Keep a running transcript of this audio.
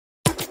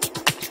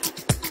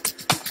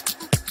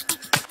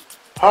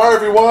Hi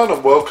everyone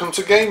and welcome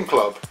to Game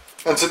Club.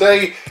 And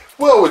today,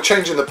 well, we're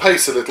changing the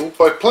pace a little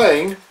by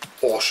playing,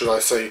 or should I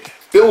say,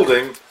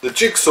 building the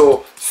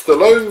Jigsaw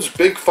Stallones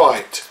Big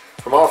Fight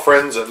from our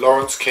friends at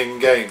Lawrence King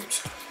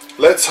Games.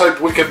 Let's hope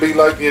we can be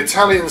like the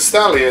Italian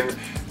stallion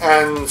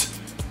and,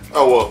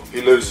 oh well, he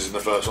loses in the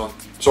first one.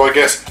 So I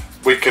guess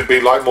we could be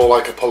more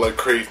like Apollo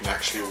Creed and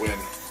actually win.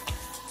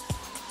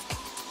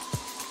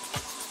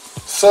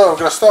 So I'm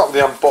going to start with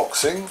the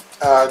unboxing.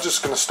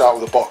 Just going to start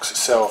with the box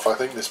itself. I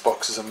think this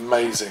box is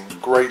amazing,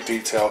 great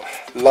detail,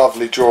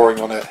 lovely drawing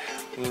on it.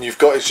 And you've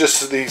got, it's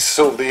just these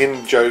sort of the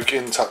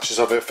in touches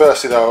of it.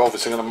 Firstly though,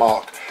 obviously going to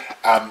mark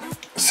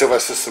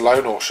Sylvester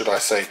Stallone, or should I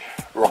say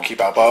Rocky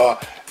Balboa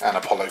and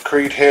Apollo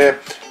Creed here.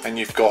 And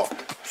you've got,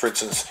 for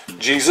instance,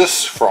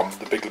 Jesus from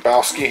The Big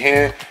Lebowski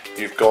here.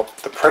 You've got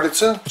the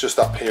Predator just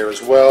up here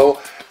as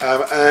well.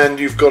 And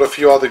you've got a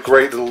few other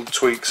great little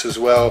tweaks as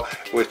well,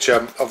 which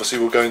obviously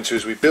we'll go into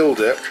as we build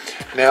it.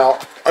 Now,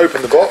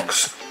 open the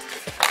box.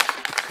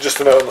 Just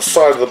to note, on the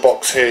side of the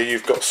box here,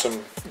 you've got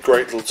some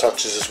great little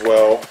touches as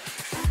well.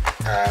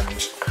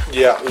 And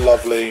yeah,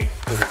 lovely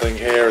little thing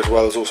here, as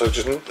well as also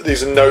just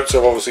these are notes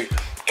of obviously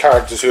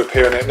characters who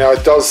appear in it. Now,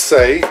 it does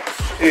say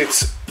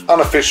it's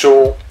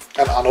unofficial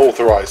and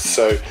unauthorized,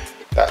 so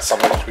that's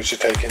something we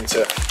should take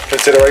into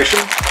consideration.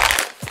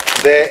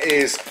 There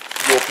is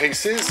your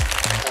pieces,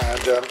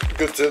 and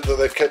good that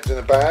they've kept in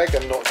a bag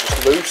and not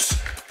just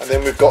loose. And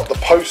then we've got the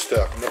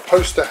poster, and the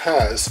poster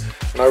has,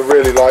 and I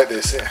really like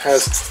this, it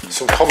has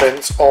some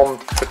comments on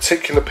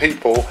particular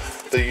people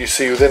that you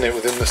see within it,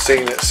 within the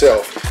scene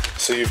itself.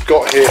 So you've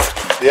got here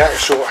the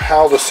actual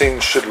how the scene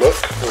should look,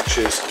 which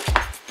is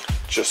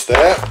just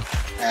there,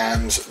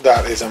 and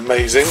that is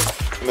amazing.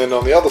 And then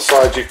on the other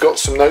side you've got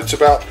some notes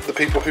about the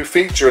people who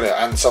feature in it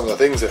and some of the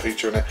things that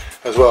feature in it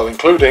as well,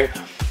 including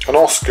an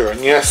Oscar.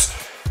 And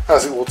yes,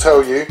 as it will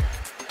tell you,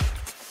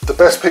 the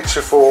best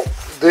picture for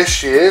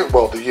this year,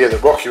 well, the year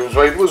that Rocky was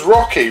made, was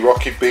Rocky.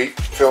 Rocky beat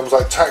films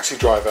like Taxi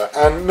Driver,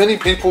 and many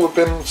people have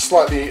been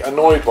slightly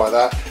annoyed by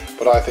that,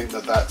 but I think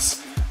that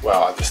that's,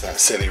 well, I just think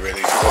that's silly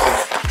really, because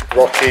I think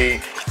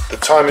Rocky, the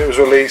time it was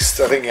released,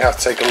 I think you have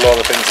to take a lot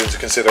of things into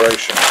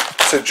consideration.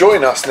 So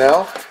join us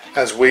now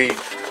as we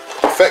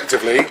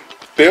effectively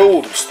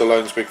build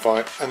Stallone's Big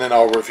Fight, and then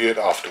I'll review it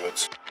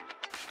afterwards.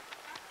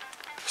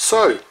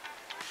 So,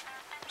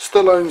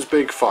 Stallone's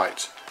Big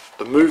Fight,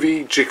 the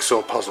movie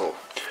Jigsaw puzzle.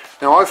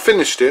 Now, I've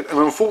finished it, and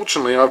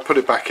unfortunately I've put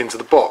it back into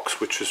the box,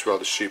 which was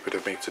rather stupid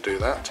of me to do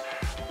that,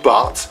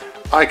 but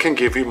I can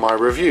give you my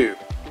review.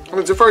 And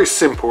it's a very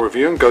simple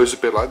review and goes a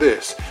bit like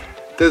this.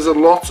 There's a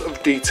lot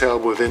of detail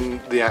within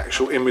the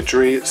actual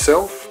imagery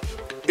itself.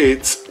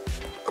 It's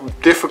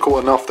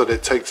difficult enough that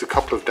it takes a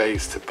couple of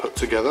days to put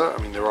together. I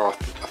mean, there are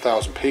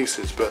 1,000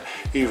 pieces, but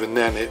even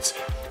then it's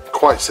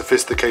quite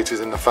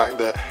sophisticated in the fact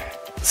that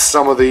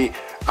some of the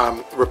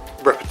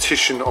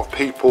repetition of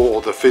people,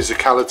 or the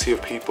physicality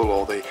of people,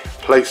 or the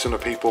placement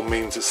of people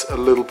means it's a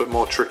little bit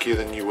more trickier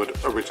than you would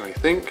originally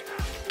think.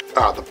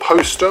 The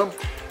poster,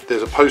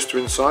 there's a poster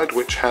inside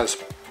which has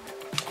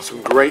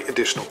some great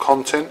additional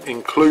content,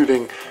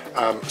 including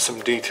some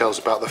details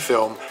about the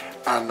film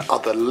and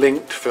other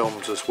linked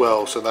films as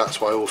well. So that's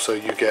why also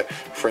you get,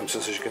 for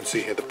instance, as you can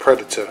see here, the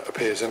Predator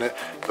appears in it,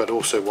 but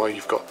also why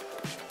you've got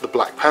the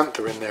Black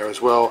Panther in there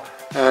as well,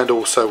 and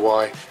also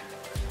why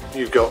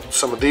you've got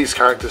some of these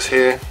characters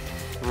here,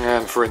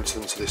 and for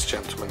instance this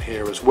gentleman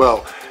here as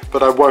well.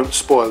 But I won't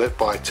spoil it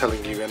by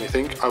telling you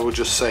anything. I will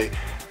just say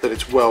that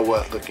it's well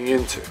worth looking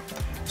into.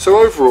 So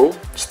overall,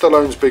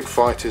 Stallone's Big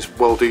Fight is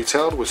well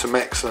detailed, with some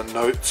excellent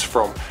notes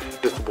from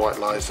Little White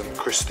Lies and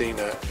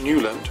Christina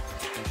Newland.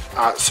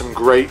 Some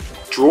great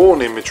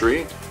drawn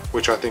imagery,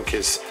 which I think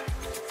is,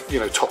 you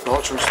know, top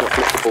notch. I'm just going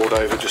to flip the board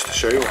over just to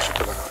show you, I should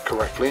put that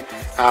correctly,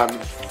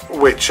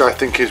 which I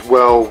think is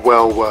well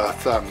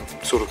worth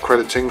sort of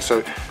crediting.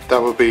 So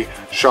that would be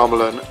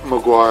Shyamalan,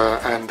 Maguire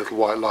and Little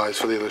White Lies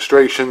for the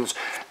illustrations,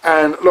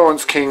 and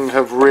Lawrence King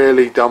have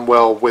really done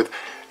well with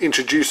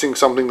introducing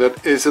something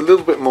that is a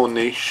little bit more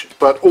niche,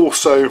 but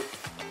also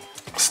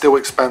still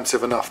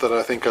expansive enough that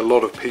I think a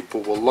lot of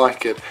people will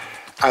like it,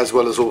 as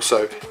well as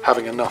also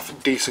having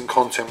enough decent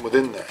content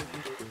within there.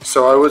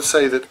 So I would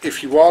say that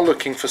if you are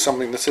looking for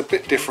something that's a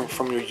bit different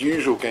from your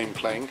usual game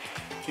playing,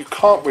 you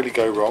can't really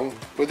go wrong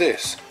with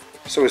this.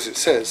 So as it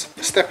says,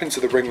 step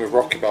into the ring with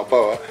Rocky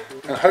Balboa,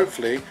 and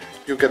hopefully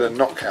you'll get a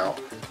knockout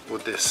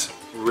with this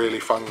really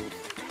fun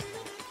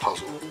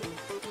puzzle.